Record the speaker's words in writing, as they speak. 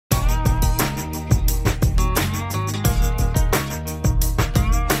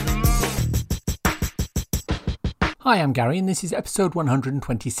Hi, I'm Gary, and this is episode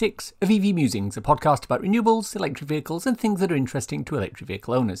 126 of EV Musings, a podcast about renewables, electric vehicles, and things that are interesting to electric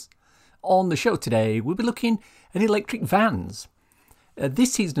vehicle owners. On the show today, we'll be looking at electric vans.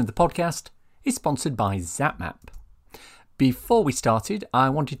 This season of the podcast is sponsored by ZapMap. Before we started, I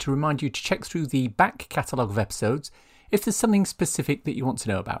wanted to remind you to check through the back catalogue of episodes if there's something specific that you want to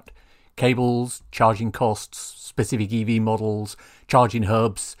know about. Cables, charging costs, specific EV models, charging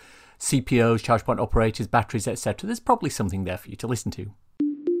hubs, CPOs, charge point operators, batteries, etc. There's probably something there for you to listen to.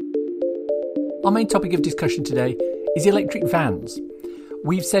 Our main topic of discussion today is electric vans.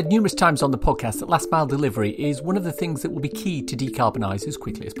 We've said numerous times on the podcast that last mile delivery is one of the things that will be key to decarbonise as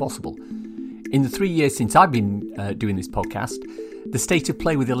quickly as possible. In the 3 years since I've been doing this podcast, the state of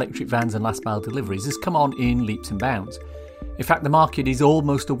play with electric vans and last mile deliveries has come on in leaps and bounds. In fact, the market is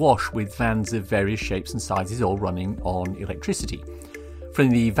almost awash with vans of various shapes and sizes all running on electricity. From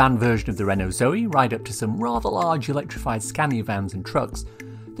the van version of the Renault Zoe right up to some rather large electrified Scania vans and trucks,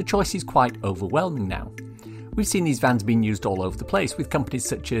 the choice is quite overwhelming now. We've seen these vans being used all over the place, with companies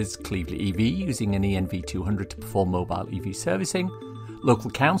such as Cleveland EV using an ENV200 to perform mobile EV servicing,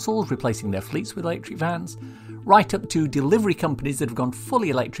 local councils replacing their fleets with electric vans, right up to delivery companies that have gone fully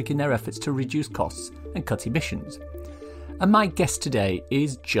electric in their efforts to reduce costs and cut emissions. And my guest today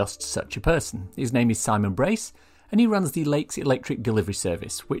is just such a person. His name is Simon Brace, and he runs the Lakes Electric Delivery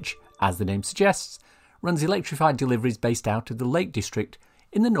Service, which, as the name suggests, runs electrified deliveries based out of the Lake District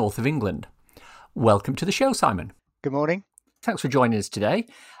in the north of England. Welcome to the show, Simon. Good morning. Thanks for joining us today.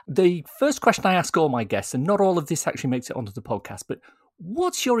 The first question I ask all my guests, and not all of this actually makes it onto the podcast, but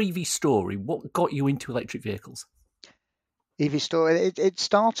what's your EV story? What got you into electric vehicles? EV story. It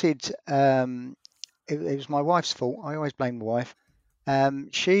started, it was my wife's fault. I always blame the wife.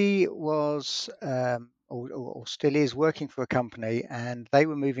 She was, or still is, working for a company, and they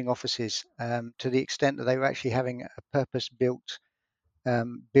were moving offices to the extent that they were actually having a purpose-built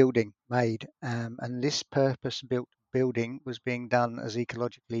building made. And this purpose-built building was being done as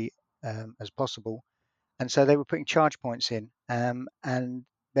ecologically as possible. And so they were putting charge points in. And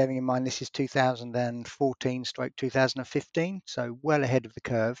bearing in mind, this is 2014/2015, so well ahead of the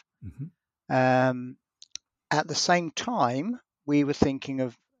curve. Mm-hmm. At the same time, we were thinking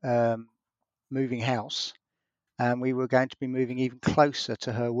of moving house, and we were going to be moving even closer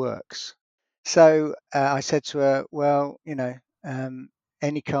to her works. So I said to her, well, any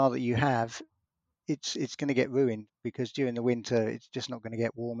car that you have, it's going to get ruined, because during the winter it's just not going to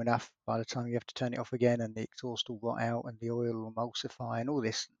get warm enough. By the time you have to turn it off again, and the exhaust will rot out, and the oil will emulsify, and all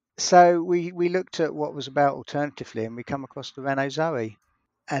this. So we looked at what was about alternatively, and we come across the Renault Zoe,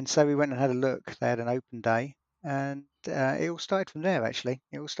 and so we went and had a look. They had an open day, and it all started from there. Actually,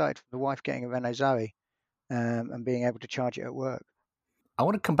 it all started from the wife getting a Renault Zoe and being able to charge it at work. I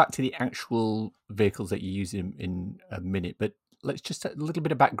want to come back to the actual vehicles that you use in a minute, but let's just a little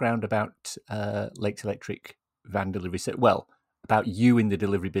bit of background about Lakes Electric van delivery. So, well, about you in the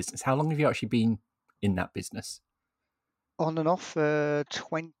delivery business. How long have you actually been in that business? On and off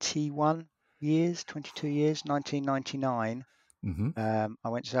 21 years, 22 years, 1999. Mm-hmm. I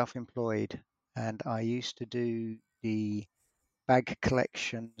went self-employed, and I used to do the bag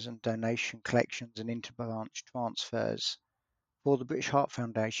collections and donation collections and interbranch transfers for the British Heart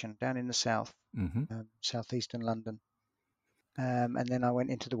Foundation down in the south, southeastern London. And then I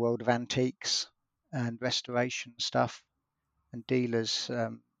went into the world of antiques and restoration stuff, and dealers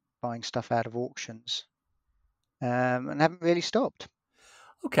buying stuff out of auctions, and haven't really stopped.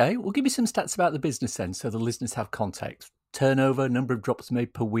 Okay, well, give me some stats about the business then, so the listeners have context. Turnover, number of drops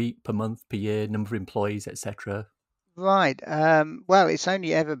made per week, per month, per year, number of employees, etc. Right. Well, it's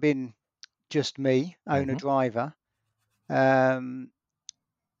only ever been just me, owner-driver. I've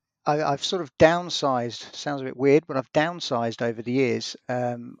sort of downsized. Sounds a bit weird, but I've downsized over the years.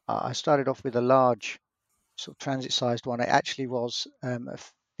 I started off with a large, sort of transit-sized one. It actually was a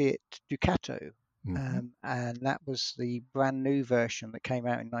Fiat Ducato, and that was the brand new version that came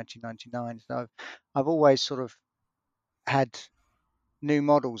out in 1999. So I've always sort of had new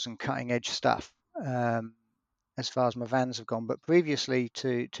models and cutting-edge stuff as far as my vans have gone. But previously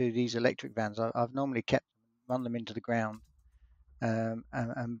to these electric vans, I've normally run them into the ground. And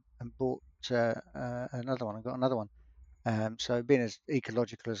bought another one. I got another one. So being as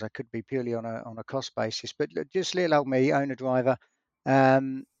ecological as I could be, purely on a cost basis. But just little old me, owner driver.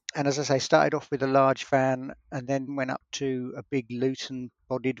 And as I say, started off with a large van, and then went up to a big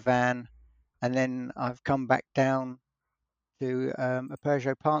Luton-bodied van, and then I've come back down to a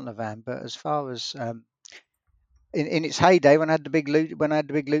Peugeot partner van. But as far as in its heyday, when I had the big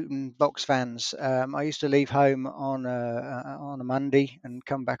Luton box vans, I used to leave home on a Monday and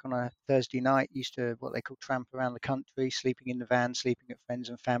come back on a Thursday night. Used to what they call tramp around the country, sleeping in the van, sleeping at friends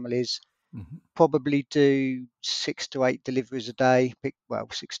and families. Hmm. Probably do 6 to 8 deliveries a day.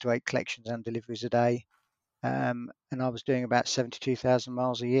 6 to 8 collections and deliveries a day. And I was doing about 72,000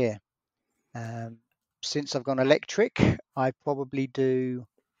 miles a year. Um, since I've gone electric, I probably do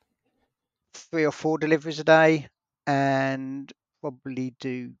 3 or 4 deliveries a day and probably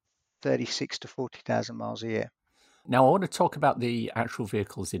do 36 to 40,000 miles a year. Now, I want to talk about the actual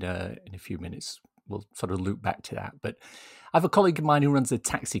vehicles in a few minutes. We'll sort of loop back to that. But I have a colleague of mine who runs a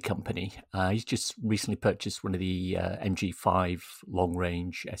taxi company. He's just recently purchased one of the MG5 long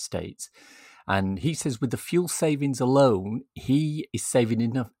range estates. And he says with the fuel savings alone, he is saving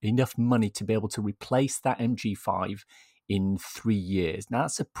enough money to be able to replace that MG5 in 3 years. Now,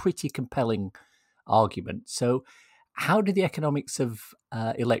 that's a pretty compelling argument. So, how do the economics of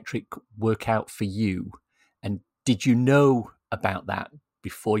electric work out for you? And did you know about that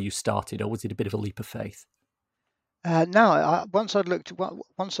before you started, or was it a bit of a leap of faith? No, once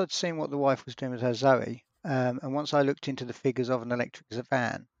I'd seen what the wife was doing with her Zoe, and once I looked into the figures of an electric as a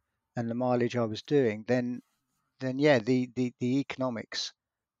van and the mileage I was doing, then yeah, the economics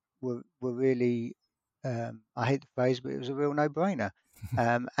were really, I hate the phrase, but it was a real no-brainer.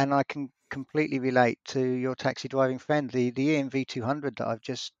 And I can completely relate to your taxi driving friend. The EMV 200 that I've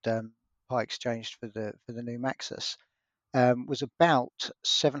just part exchanged for the new Maxus was about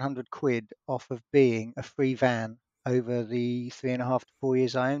 700 quid off of being a free van over the 3.5 to 4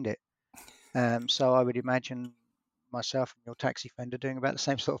 years I owned it. So I would imagine myself and your taxi friend are doing about the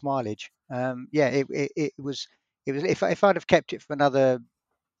same sort of mileage. Yeah, it was if I'd have kept it for another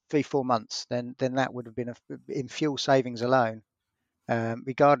 3 4 months, then that would have been in fuel savings alone,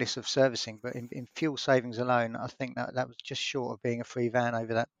 regardless of servicing. But in fuel savings alone, I think that was just short of being a free van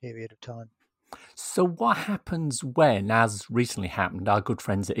over that period of time. So, what happens when, as recently happened, our good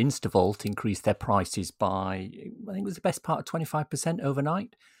friends at Instavolt increased their prices by, I think it was the best part of 25%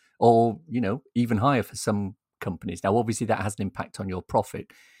 overnight, or, even higher for some companies? Now, obviously, that has an impact on your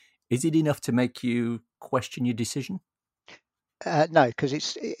profit. Is it enough to make you question your decision? No, because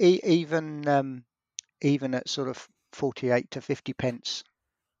it's even at sort of 48 to 50 pence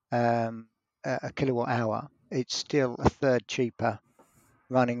um, a kilowatt hour, it's still a third cheaper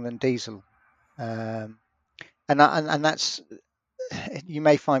running than diesel. Um, and that's you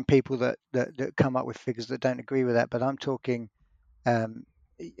may find people that come up with figures that don't agree with that, but I'm talking um,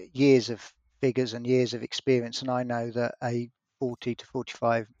 years of figures and years of experience, and I know that a 40 to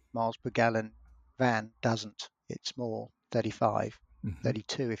 45 miles per gallon van doesn't. It's more 35, Hmm.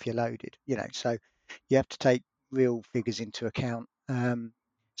 32 if you're loaded. So you have to take real figures into account.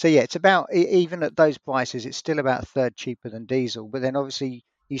 So yeah, it's about even at those prices, it's still about a third cheaper than diesel. But then obviously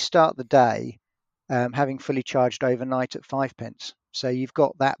you start the day having fully charged overnight at 5 pence, so you've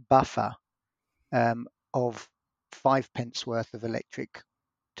got that buffer of 5 pence worth of electric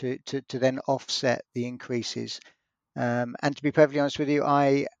to then offset the increases. And to be perfectly honest with you,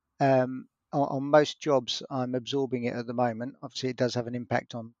 on most jobs I'm absorbing it at the moment. Obviously, it does have an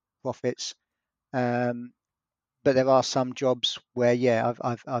impact on profits, um, but there are some jobs where yeah,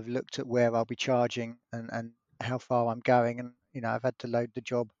 I've looked at where I'll be charging and how far I'm going, and I've had to load the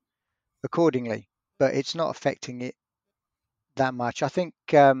job accordingly. But it's not affecting it that much. I think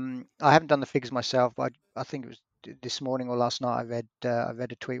I haven't done the figures myself, but I think it was this morning or last night. I read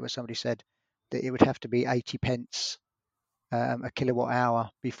a tweet where somebody said that it would have to be 80 pence a kilowatt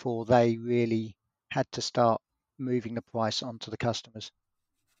hour before they really had to start moving the price onto the customers.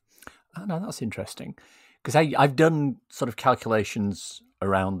 Oh, no, that's interesting. Because I've done sort of calculations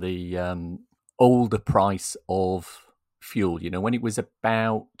around the older price of fuel. When it was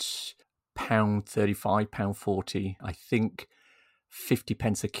about pound 35, pound 40, I think 50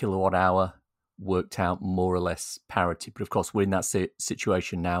 pence a kilowatt hour worked out more or less parity. But of course, we're in that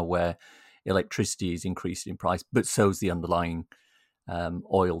situation now where electricity is increasing in price, but so's the underlying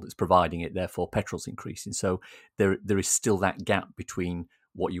oil that's providing it. Therefore, petrol's increasing. So there is still that gap between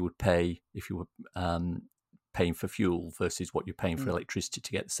what you would pay if you were paying for fuel versus what you're paying for Mm. electricity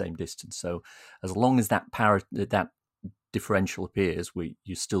to get the same distance. So as long as that differential appears,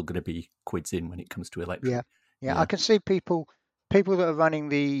 you're still going to be quids in when it comes to Yeah, electric. yeah, I Yeah. can see people that are running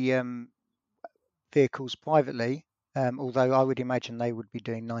the vehicles privately. Although I would imagine they would be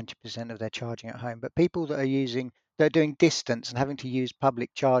doing 90% of their charging at home, but people that are doing distance and having to use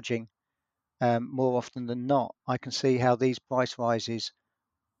public charging more often than not, I can see how these price rises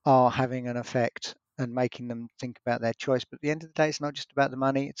are having an effect and making them think about their choice. But at the end of the day, it's not just about the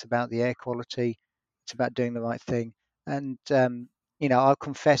money; it's about the air quality. It's about doing the right thing. And I'll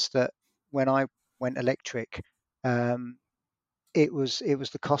confess that when I went electric, um, it was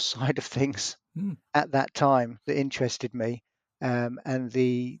the cost side of things Mm. at that time that interested me, and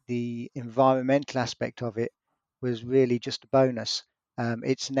the environmental aspect of it was really just a bonus.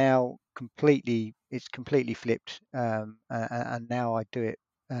 It's completely flipped, and now I do it.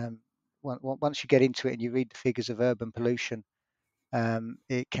 Once you get into it and you read the figures of urban pollution,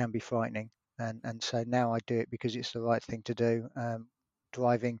 it can be frightening. And so now I do it because it's the right thing to do.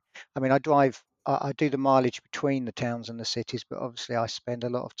 Driving, I mean, I do the mileage between the towns and the cities, but obviously I spend a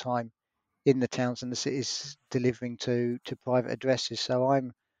lot of time in the towns and the cities delivering to private addresses. So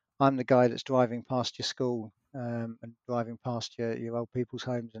I'm the guy that's driving past your school, and driving past your old people's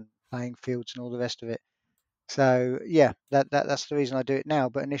homes and playing fields and all the rest of it. So yeah, that's the reason I do it now.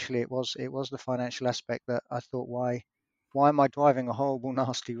 But initially it was the financial aspect that I thought, why am I driving a horrible,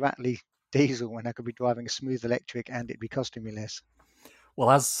 nasty, rattly diesel when I could be driving a smooth electric and it'd be costing me less?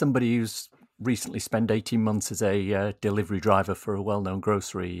 Well, as somebody who's recently spent 18 months as a delivery driver for a well-known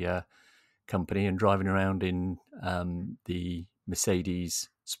grocery company and driving around in the Mercedes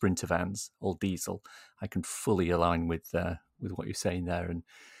Sprinter vans, all diesel, I can fully align with what you're saying there. And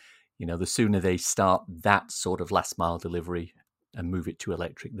the sooner they start that sort of last mile delivery and move it to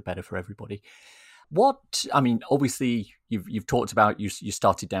electric, the better for everybody. Obviously, you've talked about you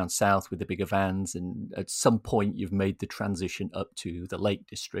started down south with the bigger vans, and at some point you've made the transition up to the Lake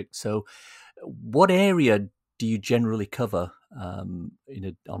District. So, what area do you generally cover on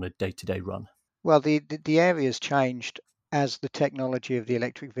a day-to-day run? Well, the area's changed as the technology of the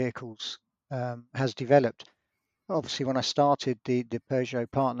electric vehicles has developed. Obviously, when I started, the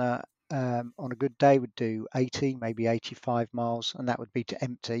Peugeot partner, on a good day would do 80, maybe 85 miles, and that would be to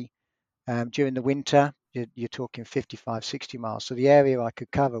empty. During the winter, you're talking 55, 60 miles. So the area I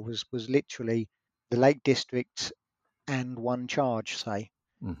could cover was literally the Lake District and one charge, say.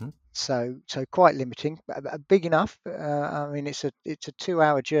 Mm-hmm. So quite limiting, but big enough. I mean, it's a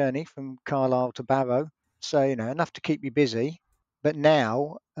 2-hour journey from Carlisle to Barrow, so enough to keep me busy. But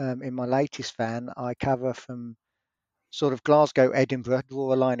now, in my latest van, I cover from sort of Glasgow, Edinburgh,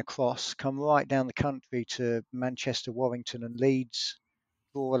 draw a line across, come right down the country to Manchester, Warrington, and Leeds,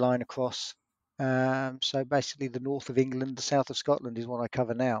 draw a line across. So basically, the north of England, the south of Scotland is what I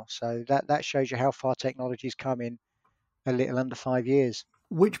cover now. So that shows you how far technology's come in a little under 5 years.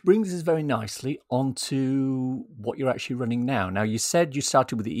 Which brings us very nicely onto what you're actually running now. Now, you said you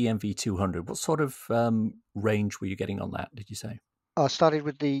started with the EMV 200. What sort of range were you getting on that, did you say? I started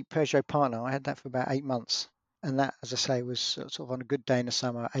with the Peugeot Partner. I had that for about 8 months, and that, as I say, was sort of on a good day in the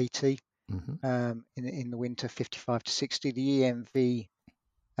summer 80, Mm-hmm. in the winter 55 to 60. The EMV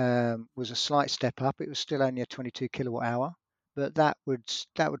was a slight step up. It was still only a 22 kilowatt hour, but that would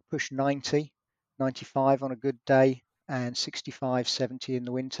push 90, 95 on a good day, and 65, 70 in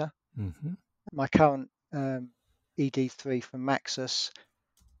the winter. Mm-hmm. My current ED3 from Maxus,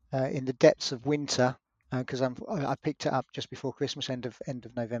 in the depths of winter, because I picked it up just before Christmas, end of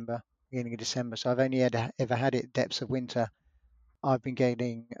November, beginning of December. So I've only ever had it depths of winter. I've been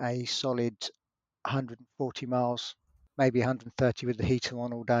getting a solid 140 miles, maybe 130 with the heater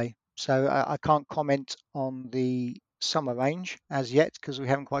on all day. So I can't comment on the summer range as yet because we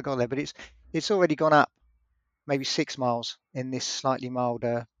haven't quite got there, but it's already gone up maybe 6 miles in this slightly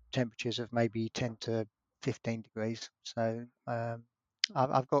milder temperatures of maybe 10 to 15 degrees. So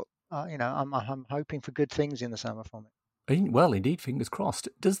I've got, I'm hoping for good things in the summer from it. Well, indeed, fingers crossed.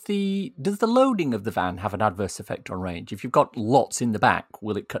 Does the loading of the van have an adverse effect on range? If you've got lots in the back,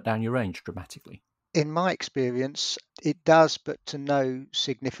 will it cut down your range dramatically? In my experience, it does, but to no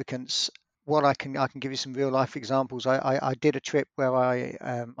significance. What I can give you some real life examples. I did a trip where I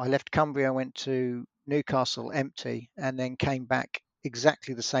left Cumbria, went to Newcastle empty, and then came back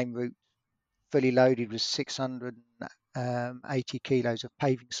exactly the same route, fully loaded with 680 kilos of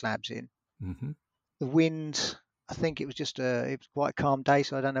paving slabs in. Mm-hmm. The wind, I think it was quite a calm day,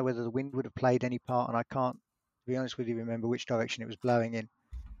 so I don't know whether the wind would have played any part, and I can't, to be honest with you, remember which direction it was blowing in.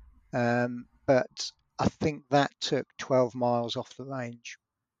 But I think that took 12 miles off the range.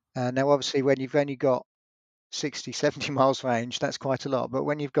 Now, obviously, when you've only got 60, 70 miles range, that's quite a lot. But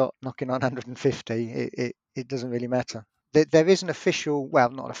when you've got knocking on 150, it doesn't really matter. There is an official, well,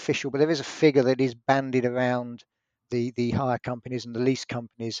 not official, but there is a figure that is bandied around the hire companies and the lease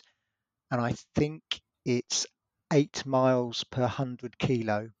companies, and I think it's 8 miles per 100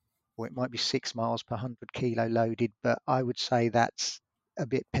 kilo, or it might be 6 miles per 100 kilo loaded, but I would say that's a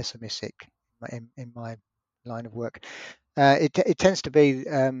bit pessimistic in my line of work. It tends to be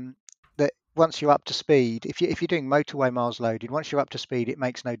that once you're up to speed, if you're doing motorway miles loaded, once you're up to speed, it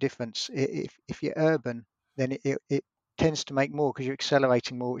makes no difference. If you're urban, then it tends to make more because you're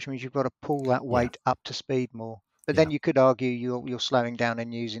accelerating more, which means you've got to pull that Yeah, weight up to speed more. But then yeah. you could argue you're slowing down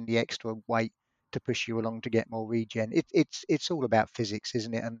and using the extra weight to push you along to get more regen. It's all about physics,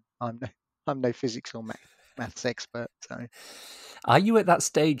 isn't it? And I'm no physics or maths expert, so. Are you at that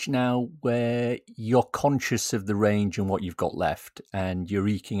stage now where you're conscious of the range and what you've got left, and you're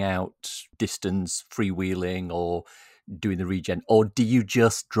eking out distance, freewheeling, or doing the regen, or do you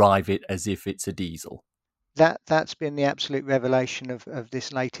just drive it as if it's a diesel? That's been the absolute revelation of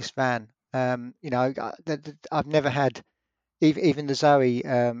this latest van. I've never had even the Zoe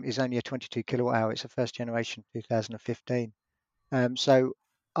is only a 22 kilowatt hour. It's a first generation 2015. So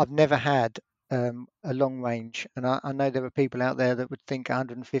I've never had a long range, and I know there are people out there that would think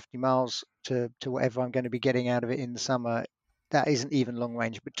 150 miles to whatever I'm going to be getting out of it in the summer. That isn't even long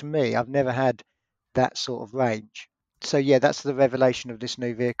range, but to me, I've never had that sort of range. So yeah, that's the revelation of this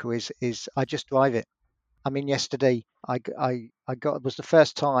new vehicle is I just drive it. I mean, yesterday I got it was the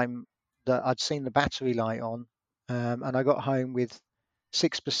first time that I'd seen the battery light on, and I got home with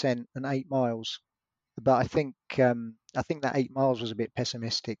 6% and 8 miles. But I think that 8 miles was a bit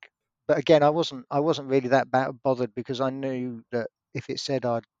pessimistic. But again, I wasn't really that bothered because I knew that if it said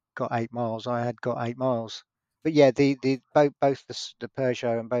I'd got 8 miles, I had got 8 miles. But yeah, the both the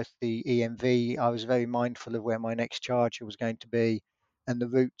Peugeot and both the EMV, I was very mindful of where my next charger was going to be and the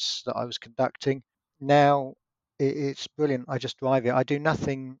routes that I was conducting. Now it's brilliant. I just drive it. I do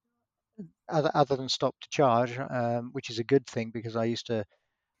nothing other than stop to charge, which is a good thing because I used to,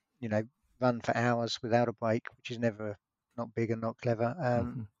 you know, run for hours without a break, which is never not big and not clever.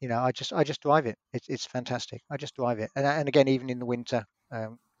 Hmm. I just drive it. It's fantastic. I just drive it, and again, even in the winter, I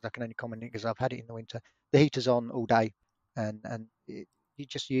can only comment it because I've had it in the winter. The heater's on all day, and you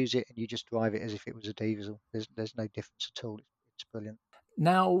just use it and you just drive it as if it was a diesel. There's no difference at all. It's brilliant.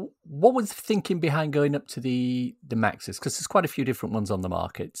 Now, what was the thinking behind going up to the Maxus? Because there's quite a few different ones on the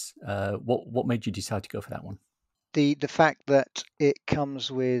market. What made you decide to go for that one? The fact that it comes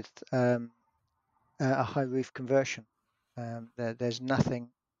with a high roof conversion. There's nothing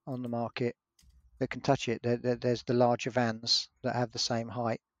on the market that can touch it. There's the larger vans that have the same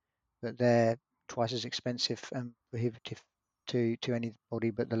height, but they're twice as expensive and prohibitive to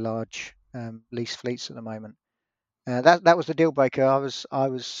anybody but the large lease fleets at the moment. That was the deal breaker. I was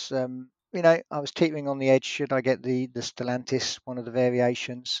teetering on the edge. Should I get the Stellantis, one of the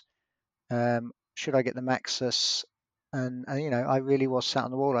variations? Should I get the Maxus? And I really was sat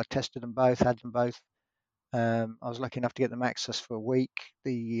on the wall. I tested them both, had them both. I was lucky enough to get the Maxus for a week.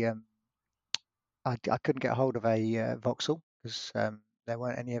 I couldn't get hold of a Vauxhall because there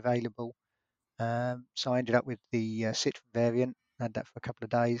weren't any available. So I ended up with the Citroen variant. Had that for a couple of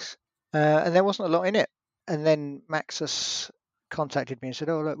days, and there wasn't a lot in it. And then Maxus contacted me and said,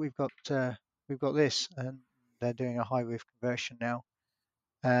 "Oh, look, we've got this, and they're doing a high roof conversion now."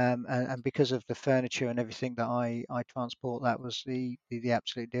 And because of the furniture and everything that I transport, that was the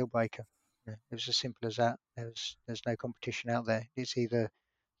absolute deal breaker. Yeah, it was as simple as that. There's no competition out there. It's either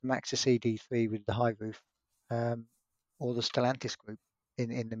the Maxus ED3 with the high roof, um, or the Stellantis group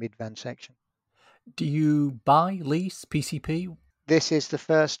in the mid-van section. Do you buy, lease, PCP? This is the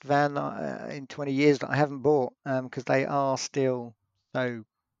first van in 20 years that I haven't bought because they are still so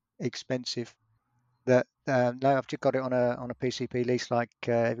expensive that no, I've just got it on a PCP lease like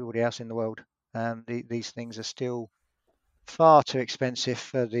everybody else in the world. These things are still far too expensive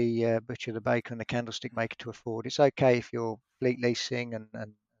for the butcher, the baker, and the candlestick maker to afford. It's okay if you're fleet leasing and all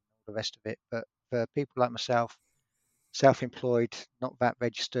the rest of it, but for people like myself, self-employed, not VAT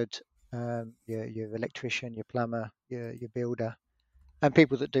registered, your electrician, your plumber, your builder, and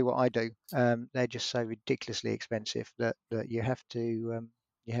people that do what I do, they're just so ridiculously expensive that you have to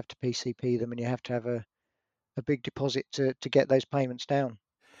PCP them and you have to have a big deposit to get those payments down.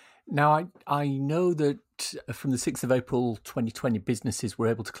 Now, I know that from the 6th of April 2020, businesses were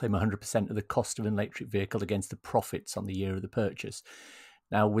able to claim 100% of the cost of an electric vehicle against the profits on the year of the purchase.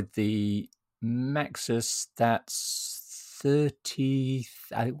 Now, with the Maxus, that's 30,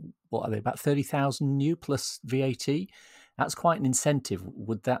 what are they, about 30,000 new plus VAT? That's quite an incentive.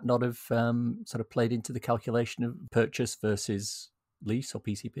 Would that not have sort of played into the calculation of purchase versus lease or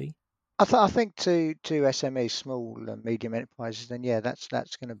PCP? I think to SMEs, small and medium enterprises, then yeah, that's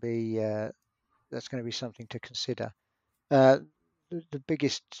going to be something to consider. Uh, the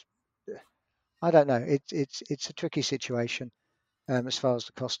biggest, I don't know. It's a tricky situation as far as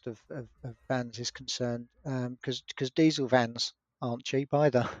the cost of vans is concerned, because diesel vans aren't cheap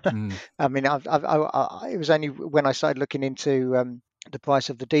either. Mm. I mean, it was only when I started looking into the price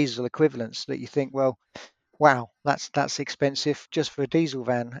of the diesel equivalents that you think, well, wow, that's expensive just for a diesel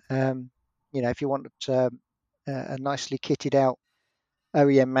van. If you want a nicely kitted out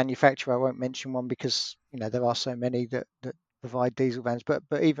OEM manufacturer, I won't mention one because there are so many that provide diesel vans, but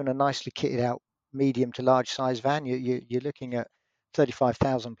even a nicely kitted out medium to large size van, you're looking at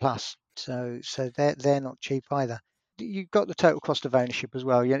 35,000 plus. So they're not cheap either. You've got the total cost of ownership as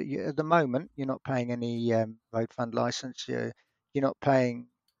well. At the moment, you're not paying any road fund license. You're not paying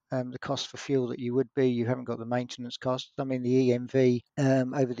the cost for fuel that you would be. You haven't got the maintenance costs. I mean, the EMV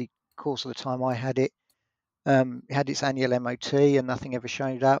over the course of the time I had it, had its annual MOT and nothing ever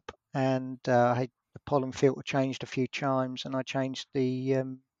showed up. And I had the pollen filter changed a few times, and I changed the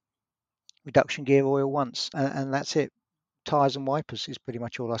reduction gear oil once, and that's it. Tires and wipers is pretty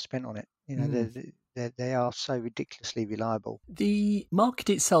much all I spent on it. They are so ridiculously reliable. The market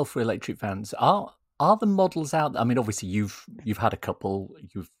itself for electric vans, are the models out? I mean, obviously you've had a couple.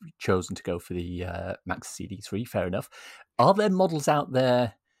 You've chosen to go for the Max CD3. Fair enough. Are there models out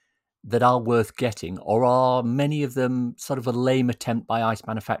there that are worth getting, or are many of them sort of a lame attempt by ICE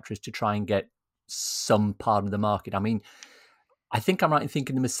manufacturers to try and get some part of the market? I mean, I think I'm right in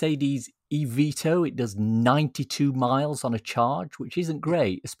thinking the Mercedes eVito, it does 92 miles on a charge, which isn't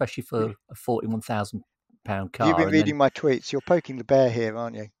great, especially for a £41,000 car. You've been reading my tweets. You're poking the bear here,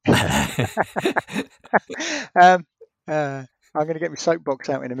 aren't you? I'm going to get my soapbox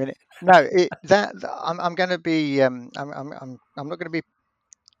out in a minute. No, I'm going to be. I'm not going to be.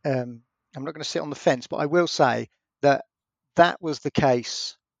 I'm not going to sit on the fence, but I will say that was the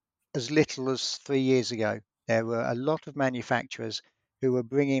case as little as 3 years ago. There were a lot of manufacturers who were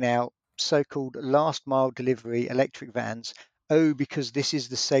bringing out so-called last mile delivery electric vans. Oh, because this is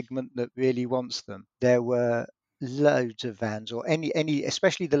the segment that really wants them. There were loads of vans, or any,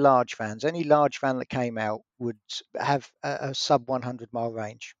 especially the large vans. Any large van that came out would have a sub 100-mile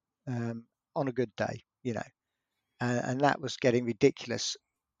range on a good day, and that was getting ridiculous.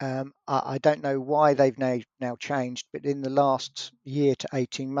 I don't know why they've now changed, but in the last year to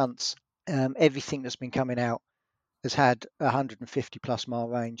 18 months, everything that's been coming out has had 150 plus mile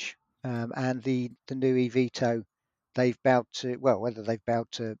range, and the new eVito, they've bowed to, well, whether they've bowed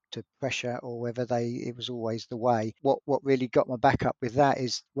to pressure or whether it was always the way. What really got my back up with that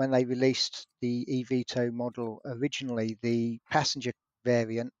is when they released the eVito model originally, the passenger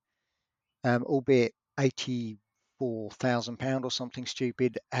variant, albeit £84,000 or something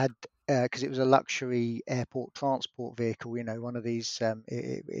stupid, had because it was a luxury airport transport vehicle, one of these.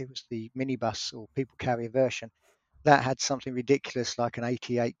 It was the minibus or people carrier version that had something ridiculous like an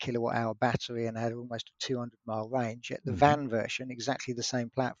 88 kilowatt hour battery and had almost a 200-mile range. Yet the van version, exactly the same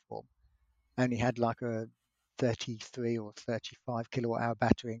platform, only had like a 33 or 35 kilowatt hour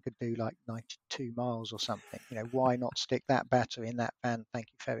battery and could do like 92 miles or something. Why not stick that battery in that van? Thank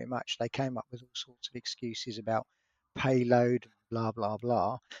you very much. They came up with all sorts of excuses about payload, blah, blah,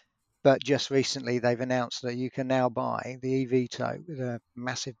 blah. But just recently they've announced that you can now buy the eVito with a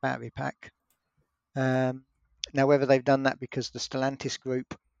massive battery pack. Now, whether they've done that because the Stellantis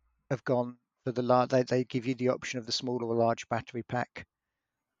group have gone for the large, they give you the option of the small or large battery pack.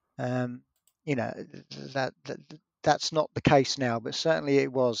 That's not the case now, but certainly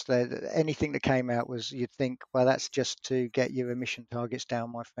it was. Anything that came out was, you'd think, well, that's just to get your emission targets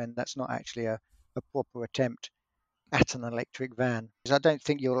down, my friend. That's not actually a proper attempt at an electric van. Because I don't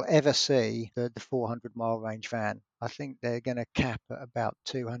think you'll ever see the 400-mile range van. I think they're going to cap at about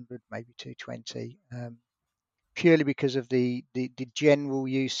 200, maybe 220. Purely because of the general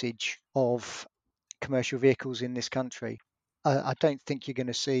usage of commercial vehicles in this country. I don't think you're going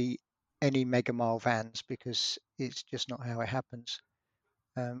to see any mega mile vans because it's just not how it happens.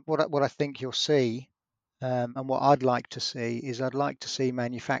 What I think you'll see, and what I'd like to see, is I'd like to see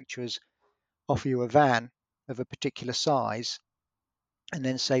manufacturers offer you a van of a particular size and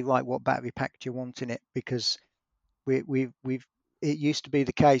then say, right, what battery pack do you want in it? Because we've it used to be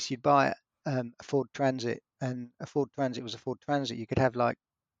the case you'd buy a Ford Transit, and a Ford Transit was a Ford Transit. You could have like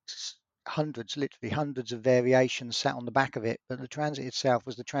literally hundreds of variations sat on the back of it, but the Transit itself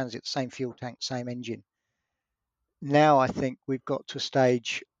was the Transit, same fuel tank, same engine. Now I think we've got to a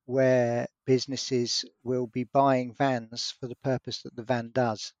stage where businesses will be buying vans for the purpose that the van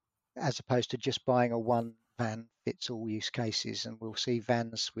does, as opposed to just buying a one van fits all use cases. And we'll see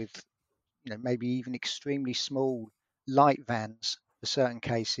vans with maybe even extremely small light vans for certain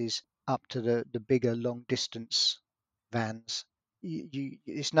cases, up to the bigger long distance vans.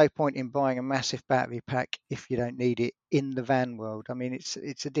 It's no point in buying a massive battery pack if you don't need it in the van world. I mean,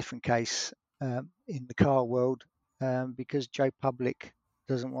 it's a different case in the car world, because Joe Public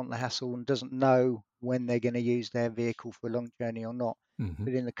doesn't want the hassle and doesn't know when they're going to use their vehicle for a long journey or not. Hmm.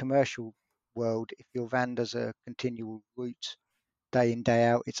 But in the commercial world, if your van does a continual route day in, day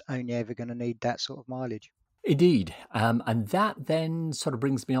out, it's only ever going to need that sort of mileage. Indeed. And that then sort of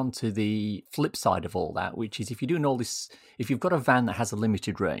brings me on to the flip side of all that, which is if you're doing all this, if you've got a van that has a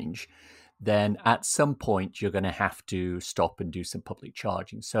limited range, then at some point you're going to have to stop and do some public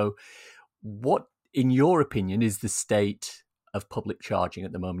charging. So, what, in your opinion, is the state of public charging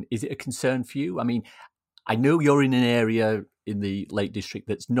at the moment? Is it a concern for you? I mean, I know you're in an area in the Lake District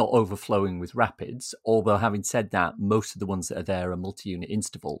that's not overflowing with rapids, although having said that, most of the ones that are there are multi-unit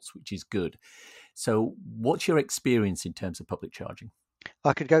Instavols, which is good. So what's your experience in terms of public charging?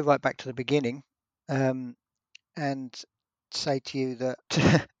 I could go right back to the beginning and say to you that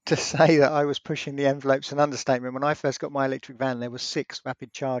to say that I was pushing the envelope's an understatement. When I first got my electric van, there were 6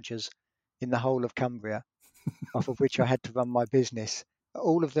 rapid chargers in the whole of Cumbria, off of which I had to run my business.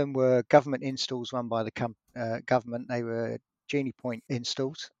 All of them were government installs run by the government. They were Genie Point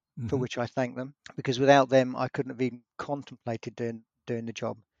installs, for Mm-hmm. which I thank them, because without them, I couldn't have even contemplated doing the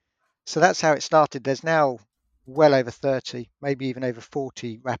job. So that's how it started. There's now well over 30, maybe even over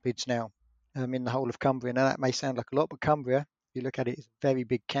 40 rapids now in the whole of Cumbria. Now, that may sound like a lot, but Cumbria, if you look at it, is a very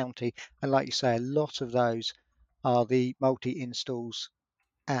big county. And like you say, a lot of those are the multi installs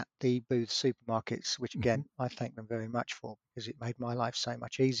at the Booth supermarkets, which Mm-hmm. again, I thank them very much for because it made my life so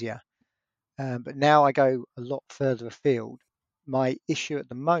much easier. But now I go a lot further afield. My issue at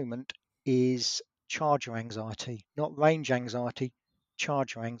the moment is charger anxiety, not range anxiety,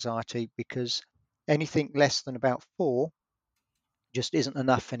 charger anxiety, because anything less than about 4 just isn't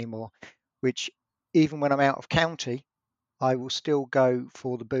enough anymore, which even when I'm out of county, I will still go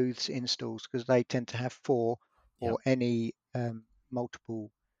for the Booths installs because they tend to have 4 Yep. or any multiple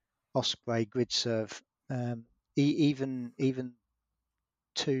Osprey GridServe, even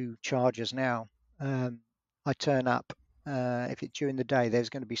 2 chargers now. I turn up if it's during the day, there's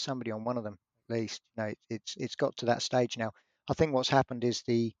going to be somebody on one of them at least. It's got to that stage now. I think what's happened is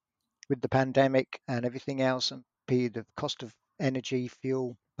with the pandemic and everything else, and the cost of energy,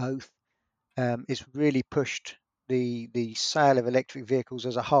 fuel, both, it's really pushed the sale of electric vehicles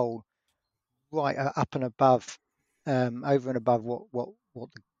as a whole right up and above, over and above what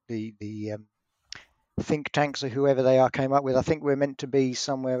the think tanks or whoever they are came up with. I think we're meant to be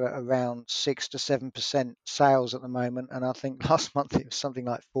somewhere at around 6 to 7% sales at the moment, and I think last month it was something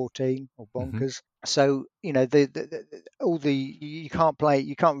like 14 or Mm-hmm. bonkers. So you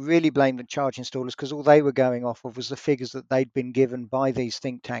can't really blame the charge installers because all they were going off of was the figures that they'd been given by these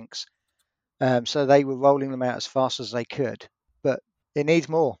think tanks. So they were rolling them out as fast as they could, but it needs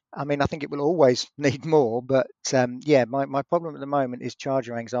more. I mean, I think it will always need more, but yeah, my problem at the moment is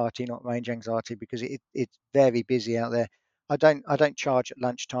charger anxiety, not range anxiety, because it's very busy out there. I don't charge at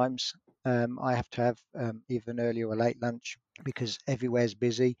lunch times. I have to have either an early or a late lunch because everywhere's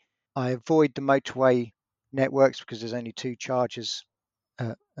busy. I avoid the motorway networks because there's only 2 chargers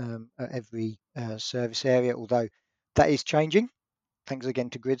at every service area, although that is changing thanks again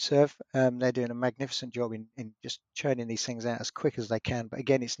to GridServe. They're doing a magnificent job in just churning these things out as quick as they can. But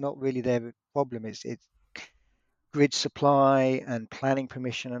again, it's not really their problem. It's grid supply and planning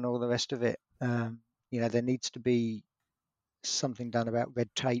permission and all the rest of it. There needs to be something done about red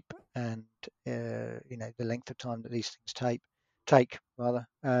tape and the length of time that these things take rather.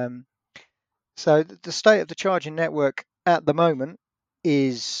 So the state of the charging network at the moment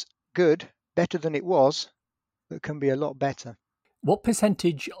is good, better than it was, but can be a lot better. What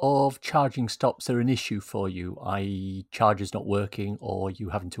percentage of charging stops are an issue for you, i.e. chargers not working or you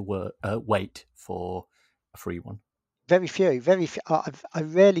having to wait for a free one? Very few, very few. I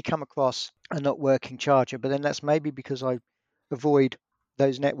rarely come across a not working charger, but then that's maybe because I avoid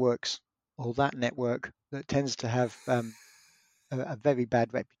those networks or that network that tends to have a very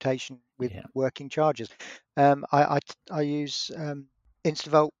bad reputation with Yeah. working chargers. I use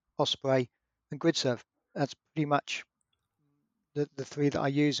Instavolt, Osprey, and GridServe. That's pretty much the 3 that I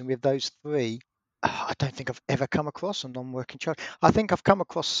use, and with those 3, I don't think I've ever come across a non-working charge. I think I've come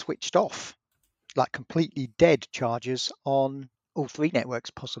across switched off, like completely dead chargers on all 3 networks,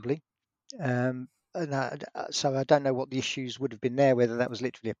 possibly. So I don't know what the issues would have been there, whether that was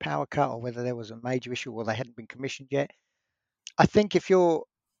literally a power cut or whether there was a major issue or they hadn't been commissioned yet. I think if you're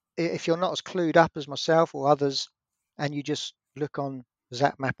not as clued up as myself or others, and you just look on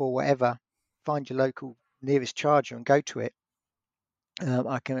ZapMap or whatever, find your local nearest charger and go to it.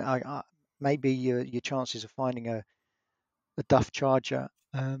 Maybe your chances of finding a Duff charger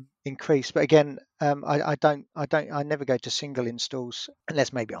increase. But again, I never go to single installs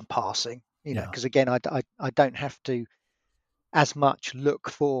unless maybe I'm passing, Yeah. because again, I don't have to as much look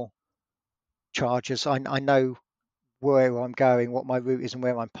for chargers. I know where I'm going, what my route is, and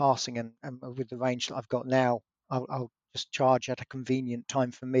where I'm passing, and with the range that I've got now, I'll just charge at a convenient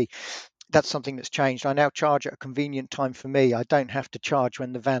time for me. That's something that's changed. I now charge at a convenient time for me. I don't have to charge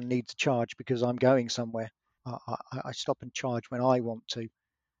when the van needs a charge because I'm going somewhere. I stop and charge when I want to.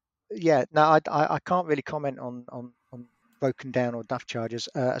 Yeah, no, I can't really comment on broken down or duff chargers.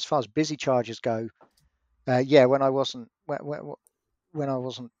 As far as busy chargers go, yeah, when I wasn't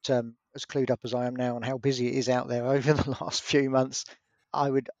as clued up as I am now on how busy it is out there over the last few months, I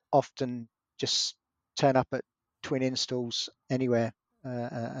would often just turn up at twin installs anywhere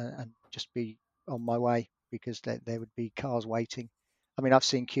and just be on my way because there would be cars waiting. I mean, I've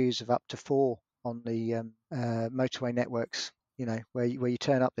seen queues of up to 4 on the motorway networks, where you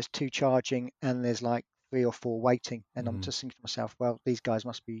turn up, there's 2 charging and there's like 3 or 4 waiting. And I'm just thinking to myself, well, these guys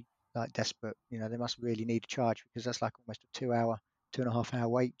must be like desperate. They must really need a charge because that's like almost a 2.5 hour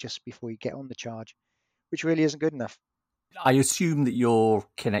wait just before you get on the charge, which really isn't good enough. I assume that you're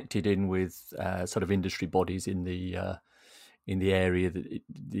connected in with sort of industry bodies in the area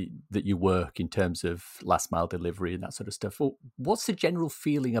that you work in terms of last mile delivery and that sort of stuff. Well, what's the general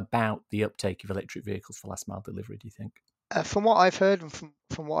feeling about the uptake of electric vehicles for last mile delivery, do you think? From what I've heard and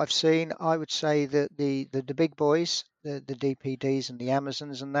from what I've seen, I would say that the big boys, the DPDs and the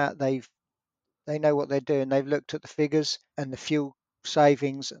Amazons and that, they know what they're doing. They've looked at the figures and the fuel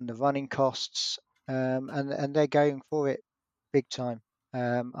savings and the running costs, and they're going for it big time.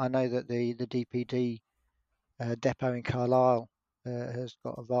 I know that the DPD depot in Carlisle has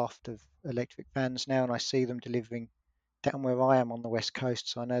got a raft of electric vans now, and I see them delivering down where I am on the west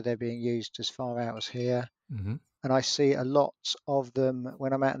coast. So I know they're being used as far out as here. Mm-hmm. And I see a lot of them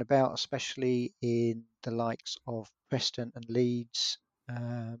when I'm out and about, especially in the likes of Preston and Leeds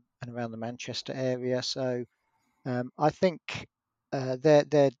and around the Manchester area. So I think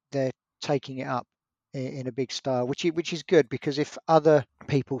they're taking it up in a big style, which is good because if other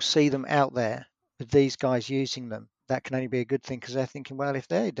people see them out there with these guys using them, that can only be a good thing because they're thinking, well, if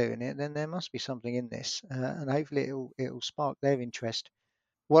they're doing it, then there must be something in this, and hopefully it'll spark their interest.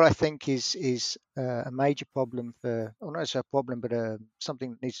 What I think is a major problem or not a problem, but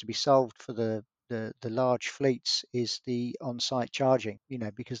something that needs to be solved for the large fleets is the on-site charging,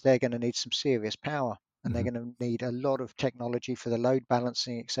 because they're going to need some serious power and they're going to need a lot of technology for the load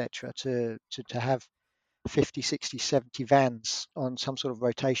balancing, etc., to have 50, 60, 70 vans on some sort of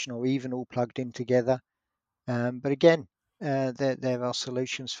rotation or even all plugged in together. But again, there are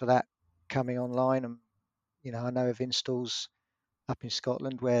solutions for that coming online. And, I know of installs up in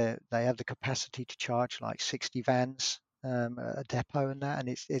Scotland where they have the capacity to charge like 60 vans at a depot and that. And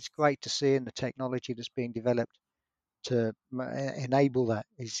it's great to see, and the technology that's being developed to enable that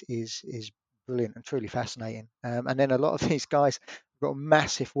is brilliant and truly fascinating. And then a lot of these guys have got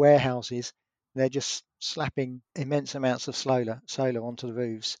massive warehouses. They're just slapping immense amounts of solar onto the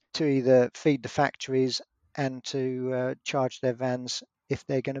roofs to either feed the factories and to charge their vans if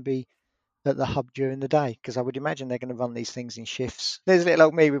they're going to be at the hub during the day, because I would imagine they're going to run these things in shifts. There's little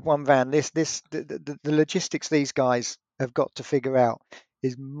old me with one van. The logistics these guys have got to figure out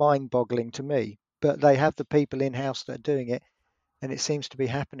is mind-boggling to me. But they have the people in house that are doing it, and it seems to be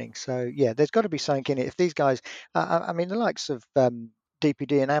happening. So yeah, there's got to be something in it. If these guys, I mean, the likes of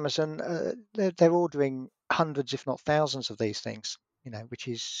DPD and Amazon, they're ordering hundreds, if not thousands, of these things. Which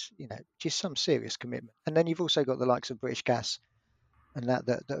is some serious commitment. And then you've also got the likes of British Gas and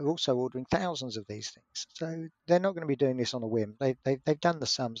that are also ordering thousands of these things. So they're not going to be doing this on a whim. They've done the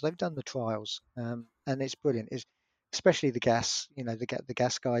sums, they've done the trials, and it's brilliant. It's especially the gas. The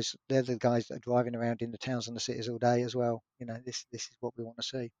gas guys. They're the guys that are driving around in the towns and the cities all day as well. This is what we want to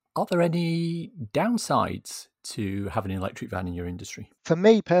see. Are there any downsides to having an electric van in your industry? For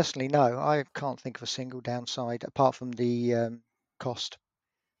me personally, no. I can't think of a single downside apart from the cost,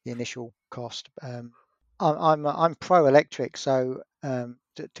 the initial cost. I'm pro electric, so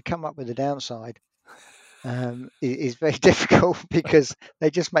to come up with a downside is very difficult because they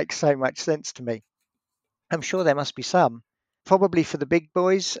just make so much sense to me. I'm sure there must be some. Probably for the big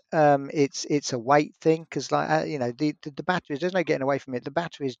boys, it's a weight thing because, the batteries. There's no getting away from it. The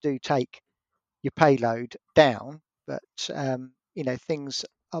batteries do take your payload down, but things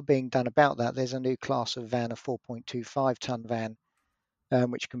are being done about that. There's a new class of van, a 4.25 ton van,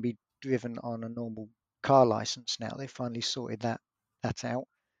 which can be driven on a normal car license now. They finally sorted that out.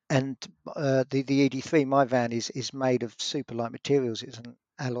 And the ED3, my van, is made of super light materials. It's an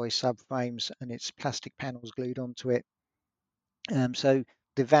alloy subframes and it's plastic panels glued onto it. So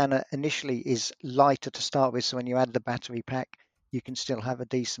the van initially is lighter to start with. So when you add the battery pack, you can still have a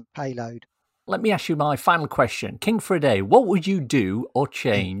decent payload. Let me ask you my final question. King for a day, what would you do or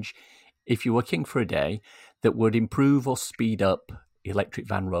change if you were king for a day, that would improve or speed up electric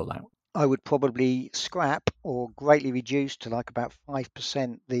van rollout? I would probably scrap or greatly reduce to like about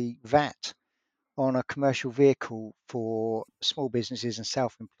 5% the VAT on a commercial vehicle for small businesses and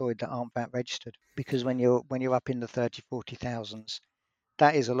self-employed that aren't VAT registered. Because when you're up in the 30, 40,000s,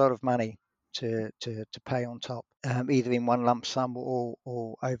 that is a lot of money to pay on top, either in one lump sum or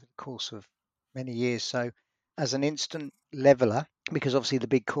over the course of many years. So as an instant leveler, because obviously the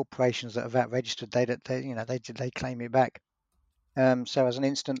big corporations that are VAT registered, they claim it back. So as an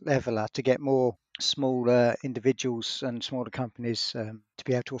instant leveler, to get more smaller individuals and smaller companies to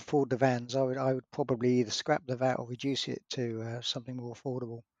be able to afford the vans, I would probably either scrap the VAT or reduce it to something more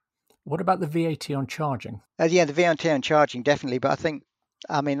affordable. What about the VAT on charging? Yeah, the VAT on charging, definitely. But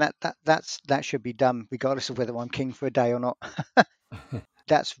I mean, that should be done regardless of whether I'm king for a day or not.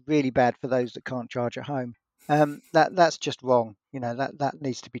 That's really bad for those that can't charge at home. That's just wrong. That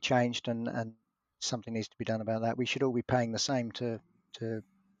needs to be changed, and something needs to be done about that. We should all be paying the same to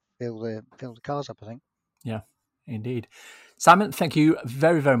fill the cars up, I think. Yeah, indeed. Simon, thank you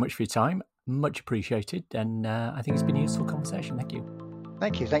very, very much for your time. Much appreciated. And I think it's been a useful conversation. Thank you.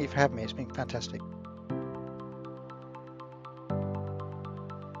 Thank you. Thank you for having me. It's been fantastic.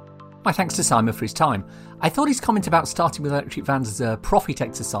 My thanks to Simon for his time. I thought his comment about starting with electric vans as a profit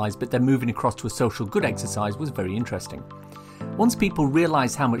exercise but then moving across to a social good exercise was very interesting. Once people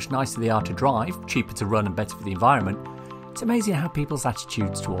realise how much nicer they are to drive, cheaper to run and better for the environment, it's amazing how people's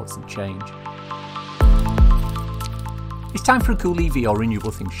attitudes towards them change. It's time for a cool EV or renewable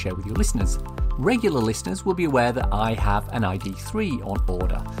thing to share with your listeners. Regular listeners will be aware that I have an ID3 on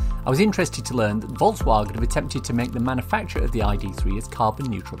order. I was interested to learn that Volkswagen have attempted to make the manufacture of the ID3 as carbon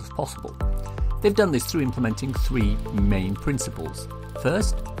neutral as possible. They've done this through implementing three main principles.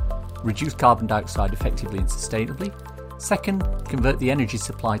 First, reduce carbon dioxide effectively and sustainably. Second, convert the energy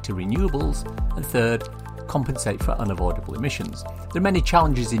supply to renewables. And third, compensate for unavoidable emissions. There are many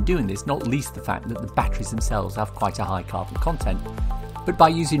challenges in doing this, not least the fact that the batteries themselves have quite a high carbon content. But by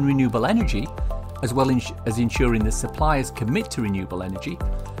using renewable energy, as well as ensuring that suppliers commit to renewable energy,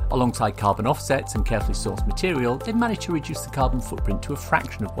 alongside carbon offsets and carefully sourced material, they've managed to reduce the carbon footprint to a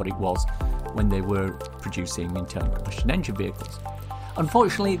fraction of what it was when they were producing internal combustion engine vehicles.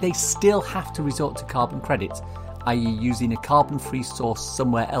 Unfortunately, they still have to resort to carbon credits, i.e. using a carbon-free source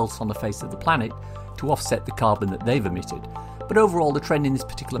somewhere else on the face of the planet to offset the carbon that they've emitted. But overall, the trend in this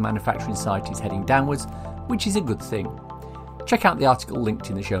particular manufacturing site is heading downwards, which is a good thing. Check out the article linked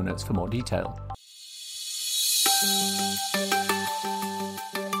in the show notes for more detail.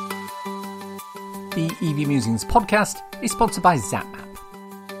 The EV Musings podcast is sponsored by ZapMap.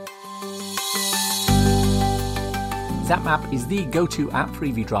 ZapMap is the go-to app for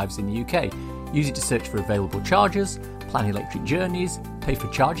EV drivers in the UK. Use it to search for available chargers, plan electric journeys, pay for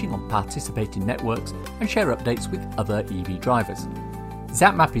charging on participating networks, and share updates with other EV drivers.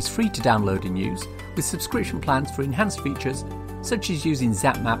 ZapMap is free to download and use, with subscription plans for enhanced features such as using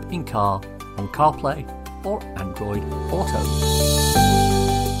ZapMap in-car, on CarPlay, or Android Auto.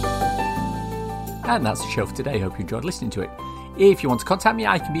 And that's the show for today. Hope you enjoyed listening to it. If you want to contact me,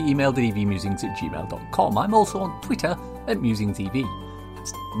 I can be emailed at evmusings@gmail.com. I'm also on Twitter at MusingsEV.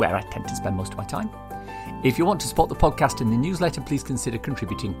 That's where I tend to spend most of my time. If you want to support the podcast and the newsletter, please consider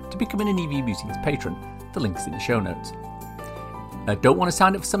contributing to becoming an EV Musings patron. The link's in the show notes. Don't want to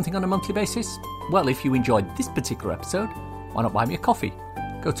sign up for something on a monthly basis? Well, if you enjoyed this particular episode, why not buy me a coffee?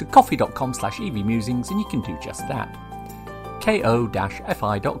 Go to coffee.com/evmusings and you can do just that.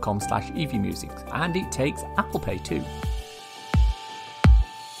 ko-fi.com/evmusings, and it takes Apple Pay too.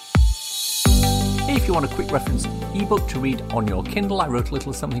 If you want a quick reference ebook to read on your Kindle, I wrote a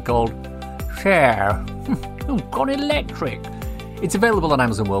little something called Share. Gone electric. It's available on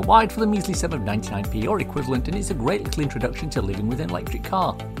Amazon worldwide for the measly sum of 99p or equivalent, and it's a great little introduction to living with an electric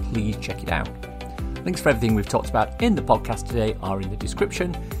car. Please check it out. Links for everything we've talked about in the podcast today are in the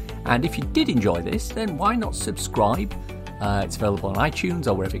description. And if you did enjoy this, then why not subscribe? It's available on iTunes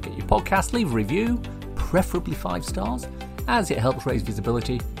or wherever you get your podcast. Leave a review, preferably 5 stars, as it helps raise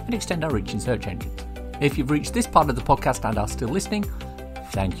visibility and extend our reach in search engines. If you've reached this part of the podcast and are still listening,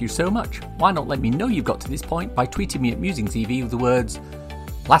 thank you so much. Why not let me know you've got to this point by tweeting me at MusingsEV with the words,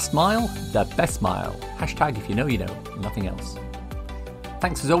 last mile, the best mile. Hashtag if you know, nothing else.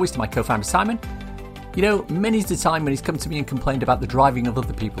 Thanks as always to my co-founder Simon. You know, many's the time when he's come to me and complained about the driving of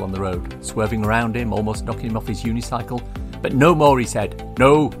other people on the road, swerving around him, almost knocking him off his unicycle. But no more, he said.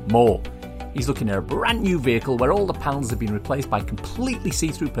 No more. He's looking at a brand new vehicle where all the panels have been replaced by completely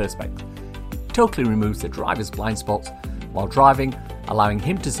see-through perspex. It totally removes the driver's blind spots while driving, allowing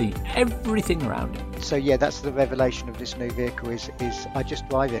him to see everything around him. So yeah, that's the revelation of this new vehicle is I just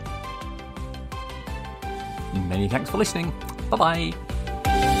drive it. Many thanks for listening. Bye bye.